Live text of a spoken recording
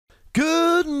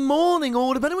Good morning,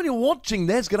 or depending when you're watching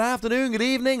this, good afternoon, good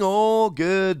evening, or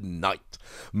good night.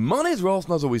 My name's Ross,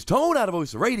 and as always told out of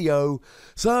Voice Radio.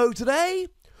 So today,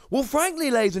 well,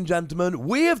 frankly, ladies and gentlemen,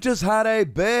 we have just had a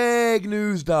big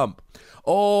news dump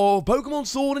of Pokemon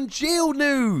Sword and Shield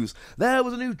news. There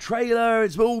was a new trailer,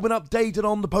 it's all been updated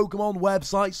on the Pokemon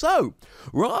website. So,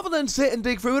 rather than sit and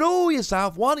dig through it all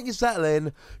yourself, why don't you settle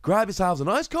in, grab yourselves a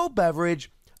nice cold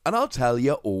beverage, and I'll tell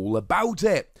you all about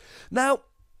it. Now,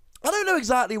 I don't know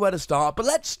exactly where to start, but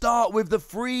let's start with the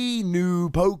 3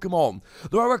 new Pokemon.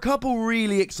 There are a couple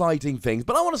really exciting things,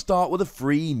 but I want to start with the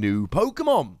 3 new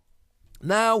Pokemon.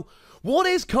 Now, what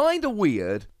is kind of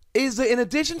weird is that in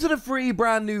addition to the 3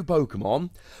 brand new Pokemon,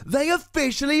 they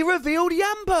officially revealed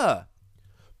Yamper.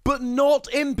 But not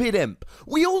Impidimp.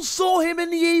 We all saw him in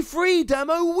the E3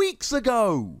 demo weeks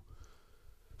ago.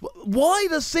 Why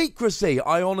the secrecy?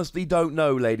 I honestly don't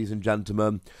know, ladies and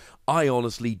gentlemen. I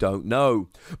honestly don't know.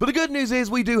 But the good news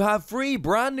is we do have 3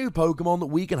 brand new Pokemon that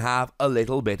we can have a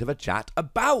little bit of a chat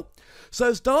about.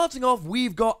 So starting off,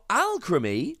 we've got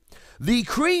Alchemy, the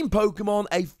cream Pokemon,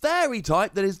 a fairy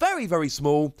type that is very, very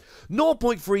small,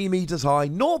 0.3 meters high,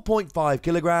 0.5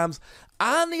 kilograms,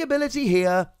 and the ability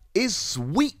here is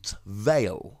Sweet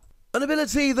Veil. An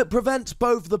ability that prevents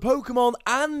both the Pokemon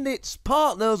and its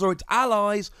partners or its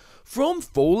allies from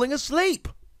falling asleep.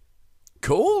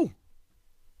 Cool.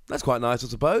 That's quite nice, I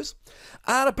suppose.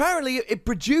 And apparently it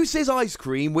produces ice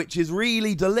cream, which is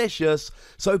really delicious,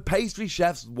 so pastry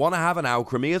chefs want to have an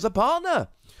Alchemy as a partner.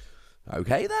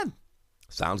 Okay then.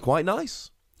 Sounds quite nice.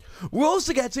 We're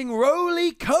also getting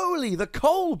Roly-Coly, the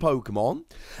coal Pokemon,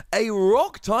 a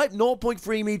rock type,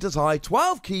 0.3 meters high,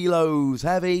 12 kilos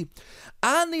heavy,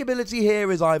 and the ability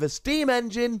here is either Steam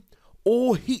Engine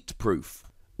or Heat Proof.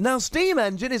 Now, Steam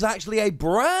Engine is actually a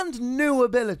brand new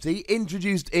ability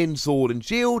introduced in Sword and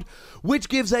Shield, which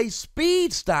gives a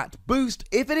speed stat boost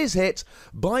if it is hit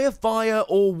by a fire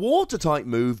or water type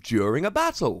move during a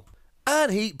battle.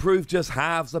 And Heat Proof just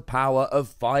halves the power of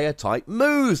fire type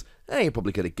moves. You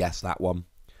probably could have guessed that one.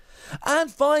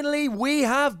 And finally, we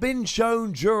have been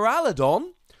shown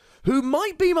Duraludon, who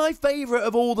might be my favourite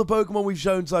of all the Pokemon we've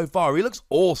shown so far. He looks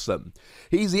awesome.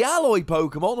 He's the Alloy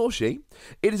Pokemon, or she.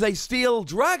 It is a Steel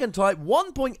Dragon type,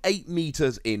 1.8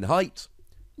 meters in height.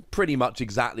 Pretty much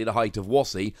exactly the height of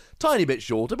Wassy. Tiny bit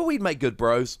shorter, but we'd make good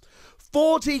bros.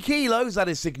 40 kilos, that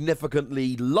is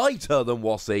significantly lighter than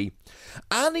Wassy.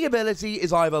 And the ability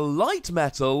is either Light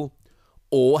Metal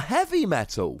or Heavy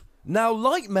Metal. Now,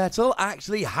 Light Metal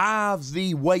actually halves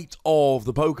the weight of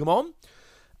the Pokemon.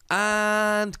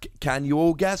 And can you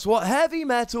all guess what Heavy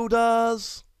Metal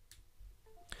does?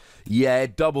 Yeah,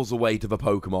 it doubles the weight of a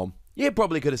Pokemon. You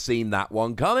probably could have seen that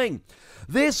one coming.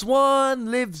 This one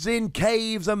lives in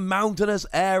caves and mountainous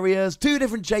areas, 2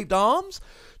 different shaped arms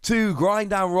to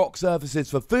grind down rock surfaces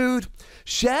for food,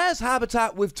 shares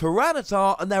habitat with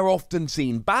Tyranitar, and they're often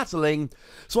seen battling.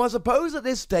 So I suppose at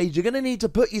this stage you're going to need to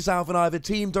put yourself in either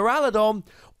Team Duraludon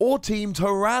or Team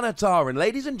Tyranitar. And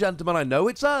ladies and gentlemen, I know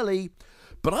it's early,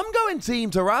 but I'm going Team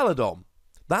Duraludon.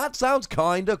 That sounds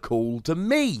kinda cool to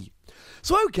me.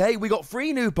 So okay, we got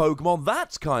 3 new Pokemon,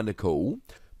 that's kinda cool.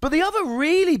 But the other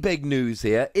really big news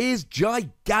here is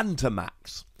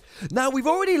Gigantamax. Now, we've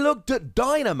already looked at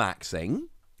Dynamaxing.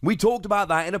 We talked about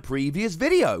that in a previous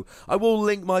video. I will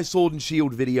link my Sword and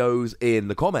Shield videos in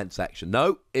the comment section.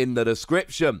 No, in the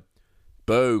description.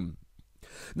 Boom.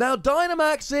 Now,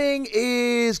 Dynamaxing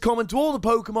is common to all the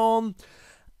Pokemon,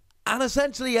 and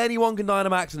essentially anyone can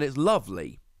Dynamax and it's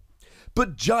lovely.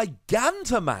 But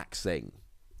Gigantamaxing,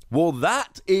 well,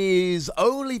 that is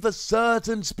only for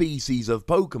certain species of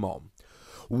Pokemon.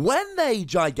 When they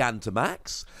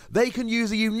Gigantamax, they can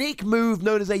use a unique move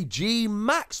known as a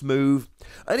G-Max move,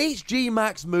 and each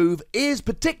G-Max move is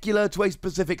particular to a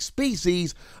specific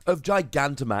species of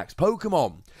Gigantamax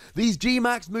Pokemon. These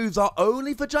G-Max moves are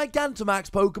only for Gigantamax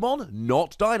Pokemon,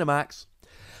 not Dynamax.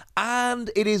 And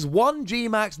it is 1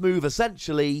 G-Max move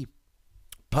essentially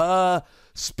per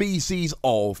species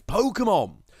of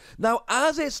Pokemon. Now,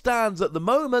 as it stands at the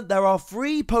moment, there are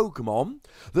 3 Pokemon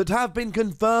that have been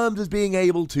confirmed as being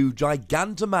able to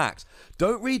Gigantamax.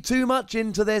 Don't read too much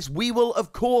into this. We will,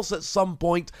 of course, at some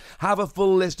point have a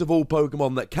full list of all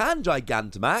Pokemon that can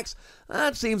Gigantamax.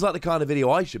 That seems like the kind of video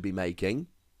I should be making.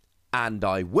 And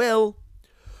I will.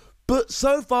 But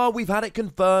so far, we've had it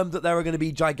confirmed that there are going to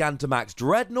be Gigantamax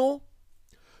Dreadnought,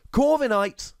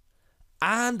 Corviknight,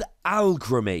 and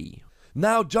Alchemy.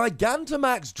 Now,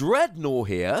 Gigantamax Dreadnought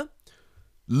here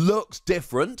looks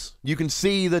different. You can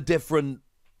see the different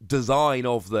design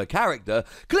of the character.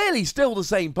 Clearly still the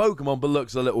same Pokemon, but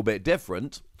looks a little bit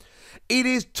different. It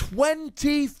is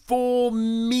 24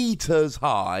 meters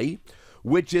high,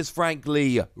 which is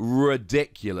frankly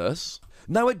ridiculous.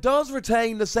 Now, it does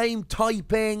retain the same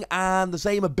typing and the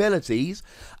same abilities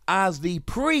as the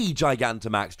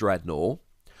pre-Gigantamax Dreadnought,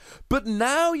 but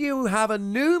now you have a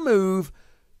new move,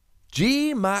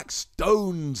 G-Max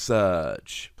Stone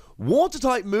Surge.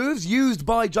 Water-type moves used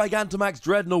by Gigantamax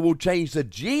Dreadnought will change to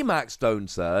G-Max Stone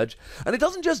Surge, and it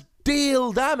doesn't just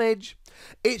deal damage,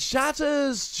 it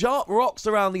shatters sharp rocks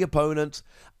around the opponent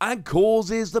and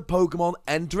causes the Pokemon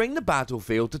entering the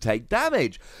battlefield to take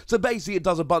damage. So basically it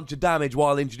does a bunch of damage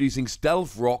while introducing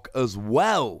Stealth Rock as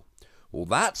well. Well,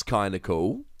 that's kind of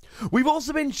cool. We've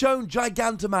also been shown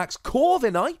Gigantamax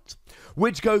Corviknight,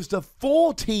 which goes to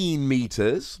 14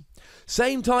 meters.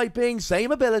 Same typing,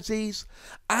 same abilities,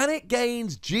 and it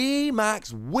gains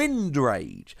G-Max Wind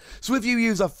Rage. So if you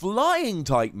use a flying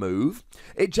type move,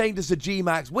 it changes to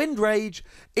G-Max Wind Rage,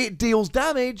 it deals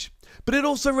damage, but it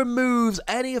also removes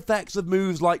any effects of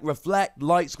moves like Reflect,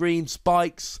 Light Screen,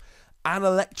 Spikes, and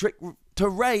Electric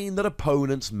Terrain that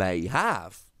opponents may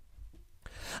have.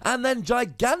 And then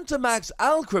Gigantamax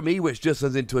Alchemy, which just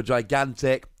turns into a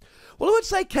gigantic, well, I would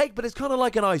say cake, but it's kind of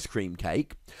like an ice cream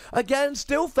cake. Again,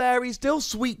 still fairy, still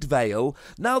Sweet Veil.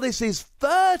 Now this is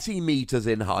 30 meters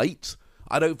in height.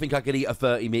 I don't think I could eat a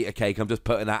 30-meter cake, I'm just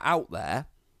putting that out there.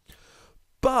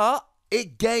 But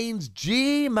it gains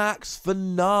G-Max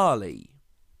Finale.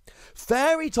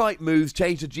 Fairy-type moves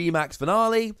change to G-Max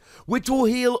Finale, which will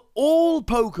heal all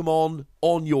Pokemon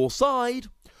on your side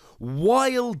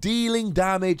while dealing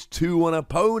damage to an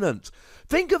opponent.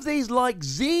 Think of these like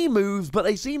Z moves, but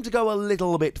they seem to go a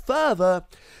little bit further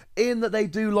in that they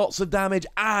do lots of damage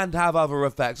and have other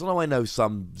effects. Although I know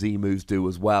some Z moves do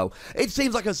as well. It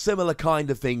seems like a similar kind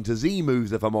of thing to Z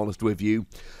moves, if I'm honest with you,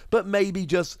 but maybe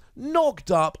just knocked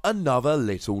up another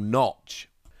little notch.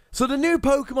 So the new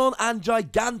Pokemon and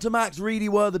Gigantamax really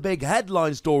were the big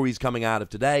headline stories coming out of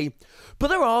today, but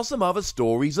there are some other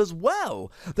stories as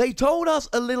well. They told us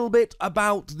a little bit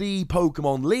about the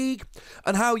Pokemon League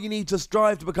and how you need to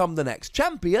strive to become the next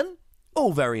champion.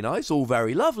 All very nice, all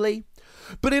very lovely.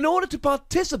 But in order to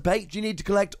participate, you need to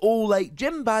collect all 8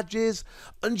 gym badges,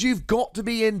 and you've got to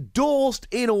be endorsed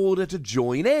in order to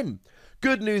join in.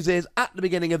 Good news is, at the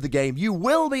beginning of the game, you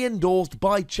will be endorsed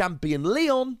by Champion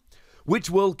Leon,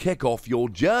 which will kick off your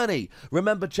journey.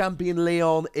 Remember, Champion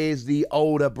Leon is the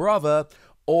older brother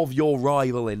of your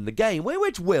rival in the game,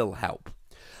 which will help.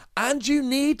 And you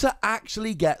need to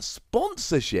actually get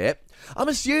sponsorship. I'm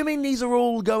assuming these are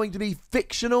all going to be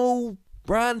fictional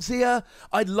brands here.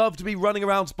 I'd love to be running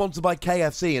around sponsored by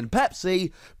KFC and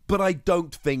Pepsi, but I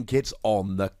don't think it's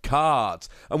on the cards.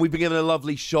 And we've been given a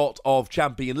lovely shot of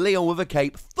Champion Leon with a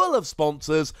cape full of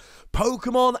sponsors.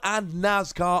 Pokemon and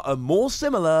NASCAR are more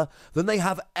similar than they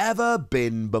have ever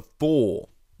been before.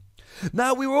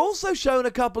 Now, we were also shown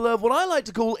a couple of what I like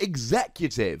to call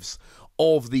executives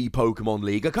of the Pokemon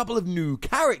League, a couple of new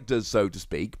characters, so to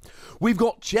speak. We've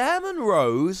got Chairman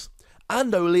Rose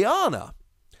and Oleana.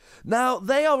 Now,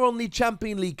 they are on the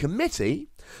Champion League committee.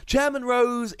 Chairman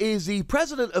Rose is the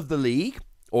president of the league,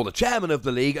 or the chairman of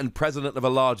the league and president of a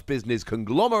large business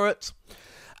conglomerate.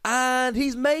 And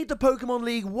he's made the Pokemon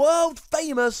League world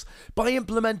famous by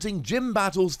implementing gym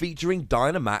battles featuring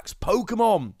Dynamax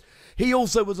Pokemon. He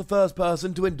also was the first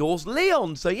person to endorse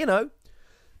Leon, so, you know,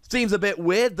 seems a bit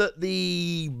weird that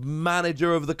the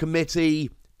manager of the committee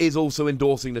is also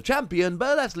endorsing the champion,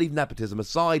 but let's leave nepotism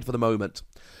aside for the moment.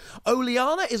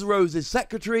 Oleana is Rose's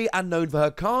secretary and known for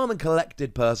her calm and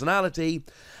collected personality,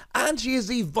 and she is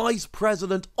the vice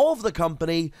president of the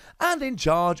company and in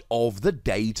charge of the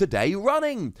day-to-day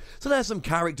running. So there's some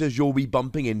characters you'll be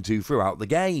bumping into throughout the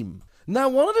game. Now,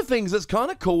 one of the things that's kind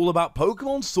of cool about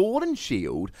Pokemon Sword and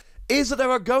Shield is that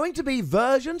there are going to be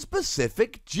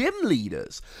version-specific gym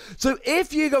leaders. So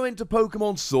if you go into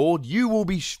Pokemon Sword, you will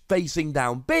be facing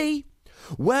down B,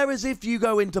 whereas if you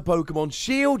go into Pokemon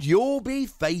Shield, you'll be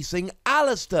facing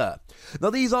Alistair.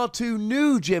 Now, these are 2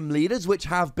 new gym leaders which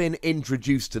have been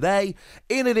introduced today,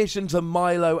 in addition to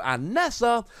Milo and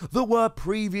Nessa, that were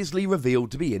previously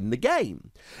revealed to be in the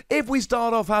game. If we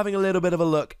start off having a little bit of a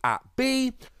look at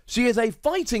B, she is a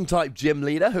fighting type gym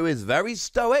leader who is very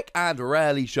stoic and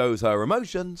rarely shows her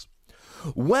emotions.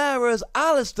 Whereas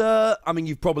Alistair, I mean,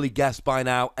 you've probably guessed by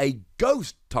now, a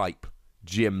ghost type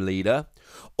gym leader,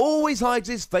 always hides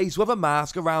his face with a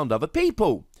mask around other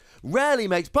people, rarely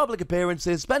makes public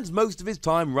appearances, spends most of his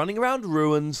time running around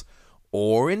ruins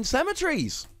or in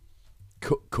cemeteries.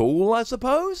 Cool, I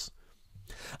suppose?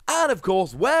 And of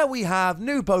course, where we have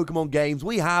new Pokemon games,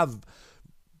 we have,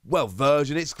 well,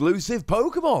 version exclusive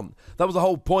Pokemon. That was the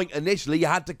whole point initially. You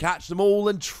had to catch them all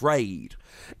and trade.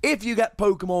 If you get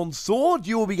Pokemon Sword,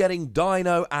 you will be getting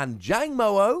Dino and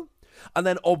Jangmo-o, and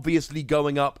then obviously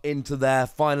going up into their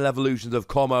final evolutions of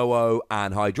Kommo-o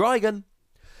and Hydreigon.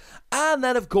 And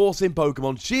then, of course, in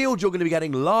Pokemon Shield, you're going to be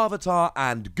getting Larvitar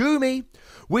and Goomy,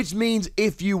 which means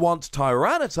if you want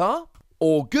Tyranitar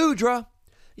or Goodra,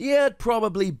 you'd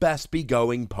probably best be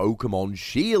going Pokemon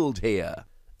Shield here.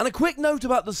 And a quick note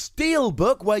about the Steel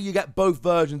book, where you get both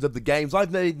versions of the games.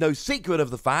 I've made no secret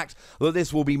of the fact that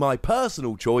this will be my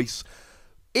personal choice.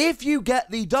 If you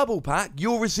get the double pack,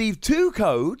 you'll receive 2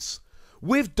 codes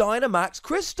with Dynamax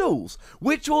crystals,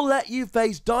 which will let you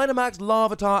face Dynamax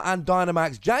Larvitar and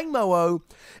Dynamax Jangmo-o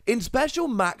in special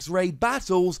max raid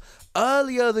battles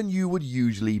earlier than you would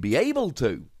usually be able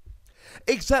to.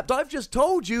 Except I've just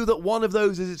told you that one of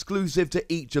those is exclusive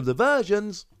to each of the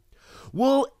versions.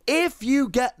 Well, if you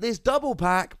get this double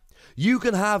pack, you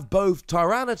can have both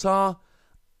Tyranitar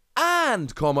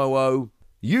and Kommo-o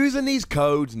using these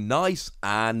codes nice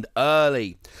and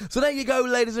early. So there you go,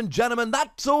 ladies and gentlemen.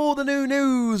 That's all the new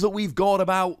news that we've got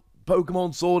about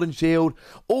Pokemon Sword and Shield.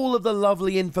 All of the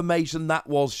lovely information that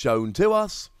was shown to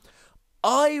us.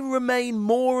 I remain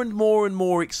more and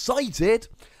more excited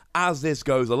as this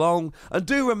goes along, and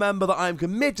do remember that I am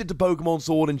committed to Pokemon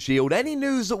Sword and Shield. Any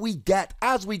news that we get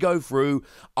as we go through,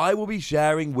 I will be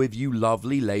sharing with you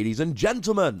lovely ladies and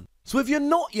gentlemen. So if you're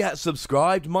not yet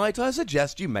subscribed, might I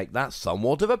suggest you make that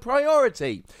somewhat of a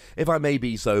priority, if I may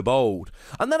be so bold.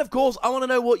 And then, of course, I want to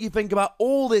know what you think about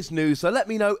all this news, so let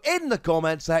me know in the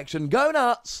comment section. Go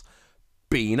nuts!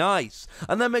 Be nice.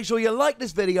 And then make sure you like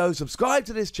this video, subscribe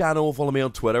to this channel, follow me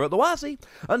on Twitter at TheWazzy,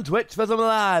 and Twitch for some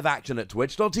live action at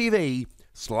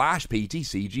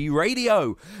twitch.tv/PTCG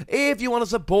Radio. If you want to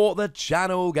support the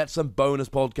channel, get some bonus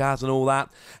podcasts and all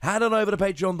that, head on over to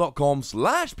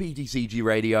patreon.com/PTCG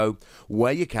Radio,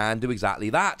 where you can do exactly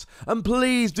that. And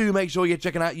please do make sure you're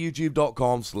checking out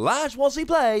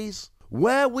youtube.com/WazzyPlays,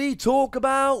 where we talk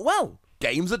about, well,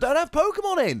 games that don't have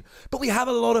Pokemon in, but we have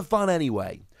a lot of fun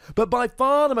anyway. But by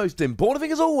far the most important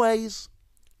thing, as always,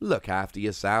 look after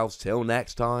yourselves till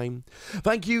next time.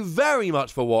 Thank you very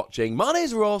much for watching. My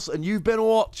name's Ross, and you've been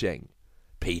watching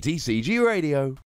PTCG Radio.